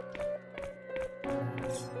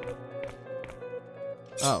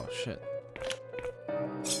 Oh, shit.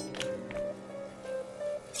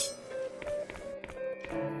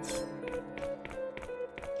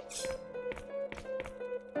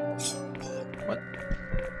 What?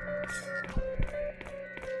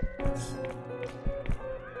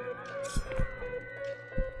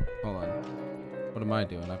 Hold on. What am I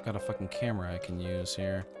doing? I've got a fucking camera I can use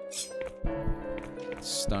here.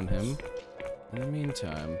 Stun him. In the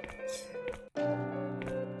meantime...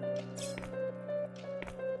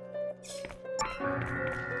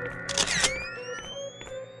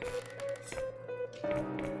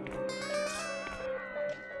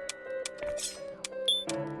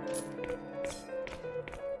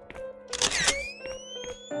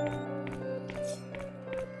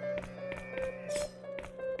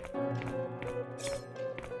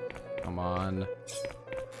 Come on.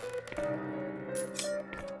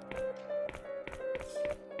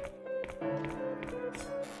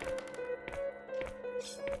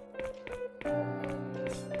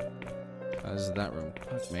 This is that room.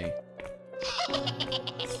 Fuck me.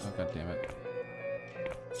 Oh, god damn it.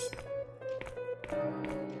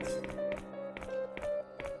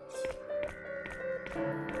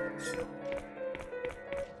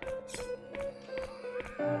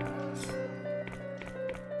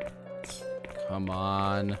 Come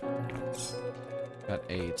on. Got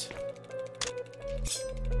 8.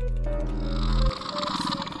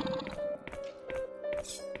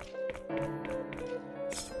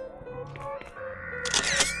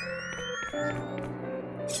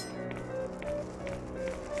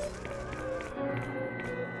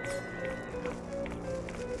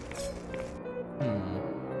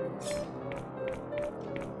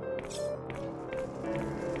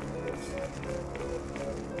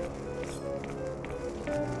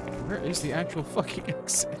 Where is the actual fucking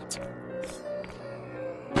exit?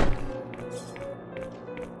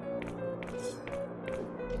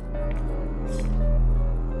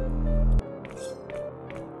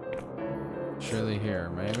 Surely here,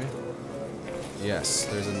 maybe? Yes,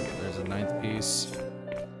 there's a 9th piece.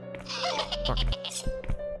 Fuck.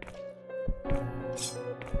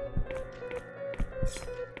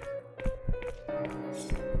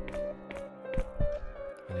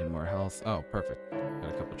 I need more health. Oh, perfect. Got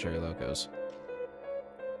a couple cherry locos.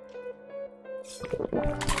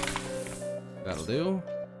 That'll do.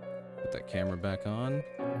 Put that camera back on.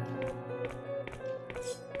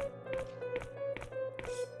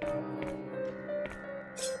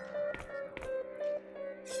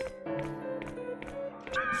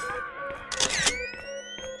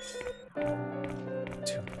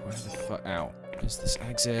 Dude, where the fuck? Ow. Is this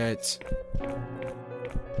exit?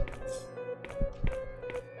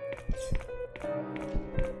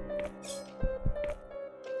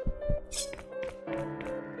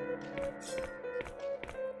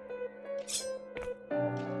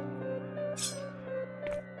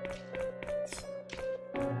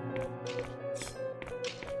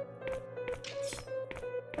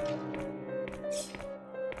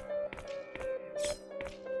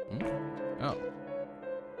 Oh.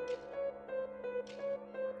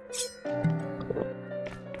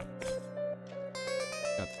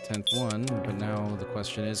 Got the 10th one, but now the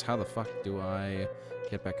question is, how the fuck do I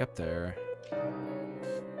get back up there?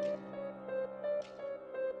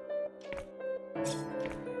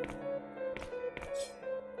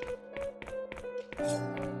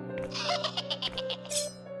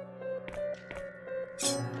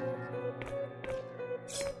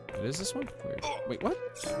 What is this one? Weird. Wait, what?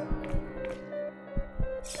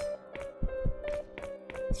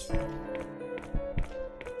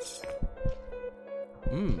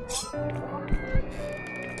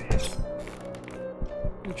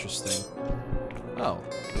 Interesting. Oh,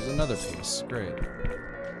 there's another piece. Great.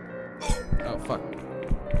 Oh, fuck.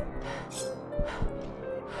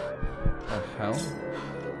 The hell?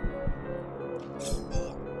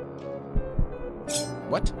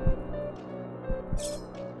 What?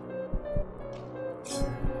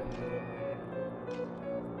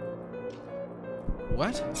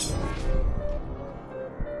 What?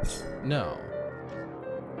 No.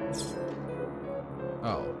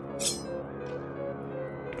 Oh.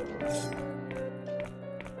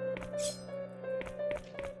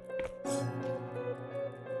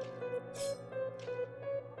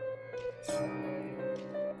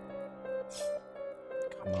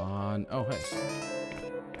 Come on. Oh, hey.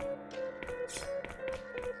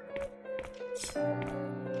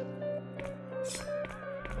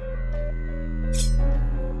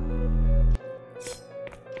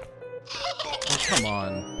 Come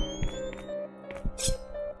on.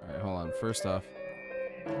 Alright, hold on. First off.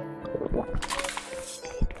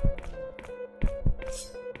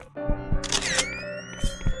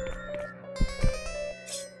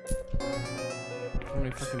 How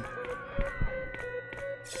many fucking...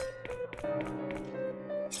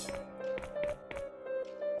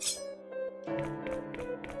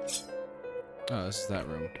 Oh, this is that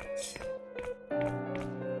room.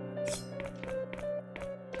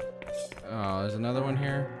 Oh, there's another one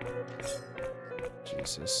here?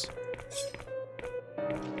 Jesus.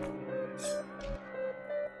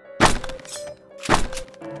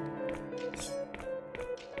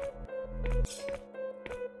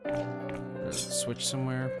 Switch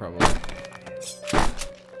somewhere? Probably.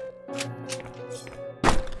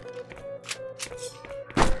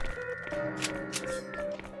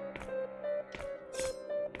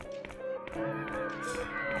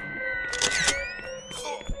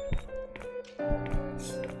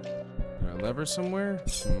 Lever somewhere?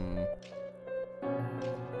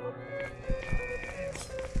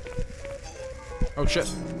 Oh shit.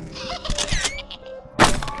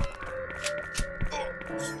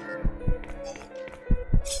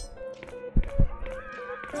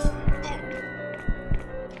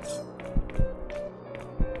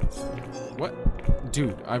 What?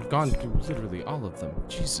 Dude, I've gone through literally all of them.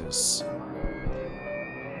 Jesus.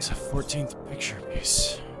 It's a 14th picture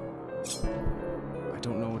piece. I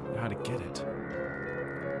don't know how to get it.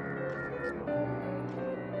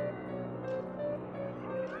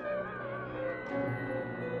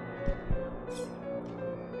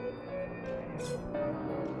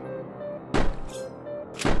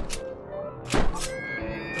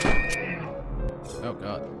 Oh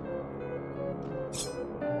god.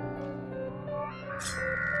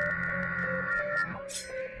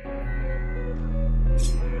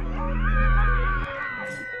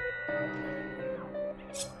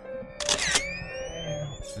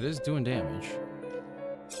 It is doing damage.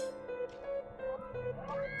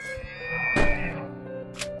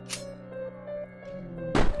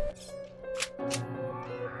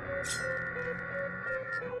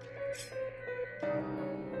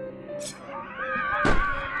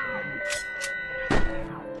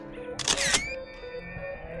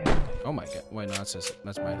 Oh my god. Wait, no,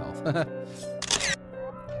 that's my health.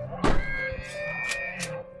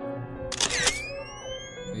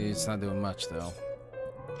 It's not doing much, though.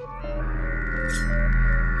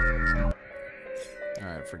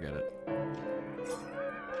 Alright, forget it.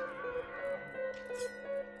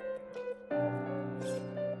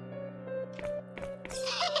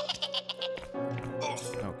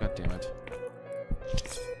 Oh, god damn it.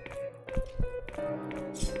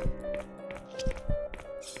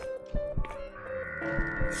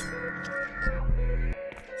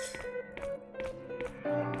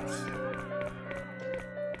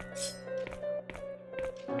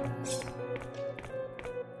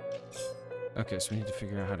 Okay, so we need to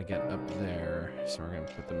figure out how to get up there. So we're gonna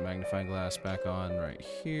put the magnifying glass back on right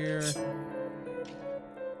here.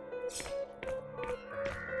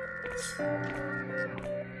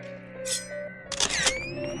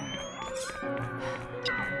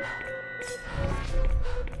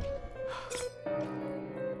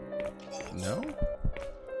 No?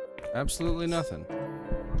 Absolutely nothing.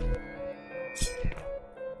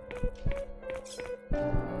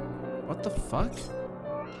 What the fuck?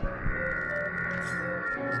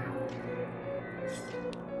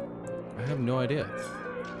 I have no idea.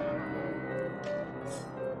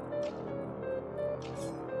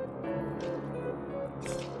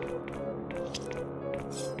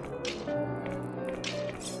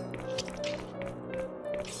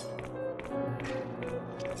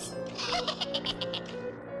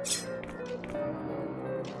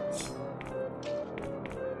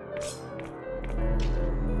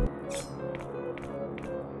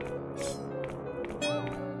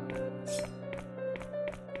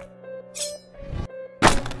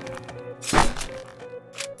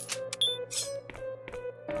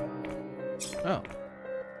 Oh.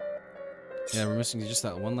 Yeah, we're missing just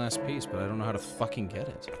that one last piece, but I don't know how to fucking get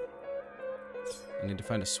it. I need to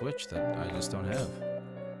find a switch that I just don't have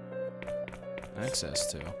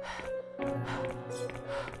access to.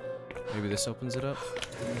 Maybe this opens it up?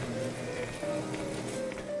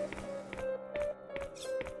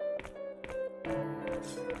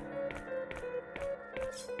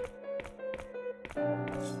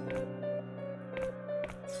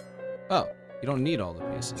 Oh, you don't need all the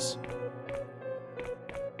pieces.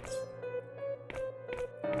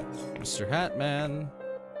 Mr. Hatman.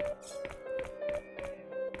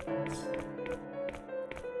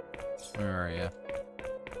 Where are you?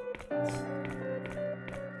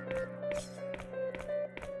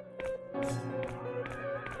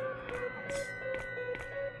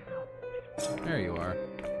 There you are.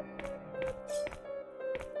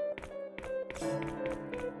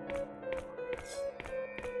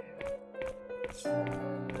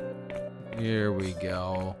 Here we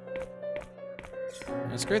go.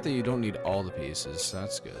 It's great that you don't need all the pieces.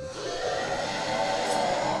 That's good.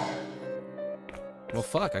 Well,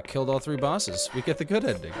 fuck, I killed all 3 bosses. We get the good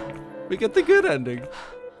ending. We get the good ending.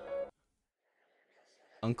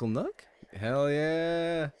 Uncle Nook? Hell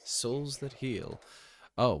yeah. Souls that heal.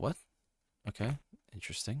 Oh, what? Okay,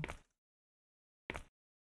 interesting.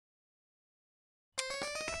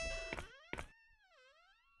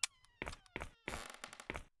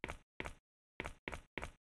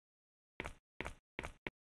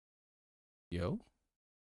 Yo?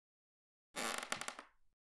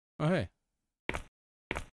 Oh, hey.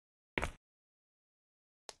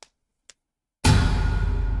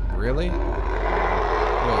 Really? Wait.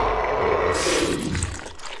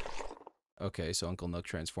 Okay, so Uncle Nook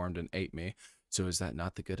transformed and ate me. So is that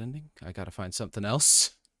not the good ending? I gotta find something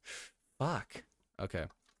else? Fuck. Okay.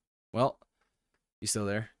 Well, you still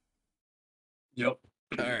there? Yep.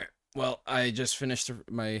 Alright. Well, I just finished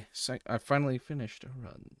I finally finished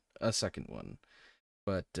a second one.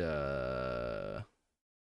 But,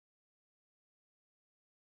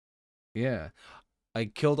 yeah. I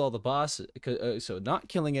killed all the bosses. So not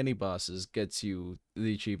killing any bosses gets you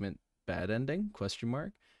the achievement bad ending, question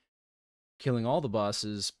mark. Killing all the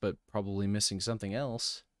bosses, but probably missing something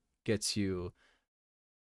else, gets you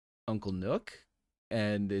Uncle Nook.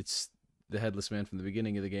 And it's the headless man from the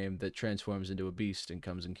beginning of the game that transforms into a beast and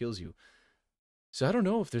comes and kills you. So I don't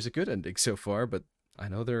know if there's a good ending so far, but I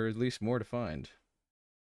know there are at least more to find.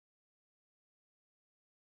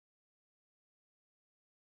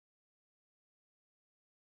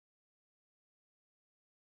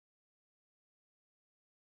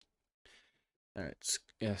 Alright,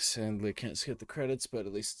 yeah, sadly can't skip the credits, but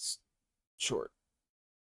at least it's short.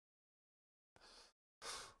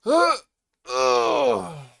 Just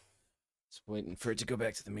waiting for it to go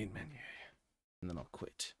back to the main menu. And then I'll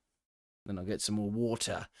quit. Then I'll get some more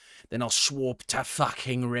water. Then I'll swap to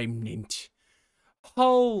fucking Remnant.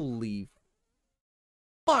 Holy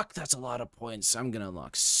Fuck, that's a lot of points. I'm gonna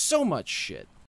unlock so much shit.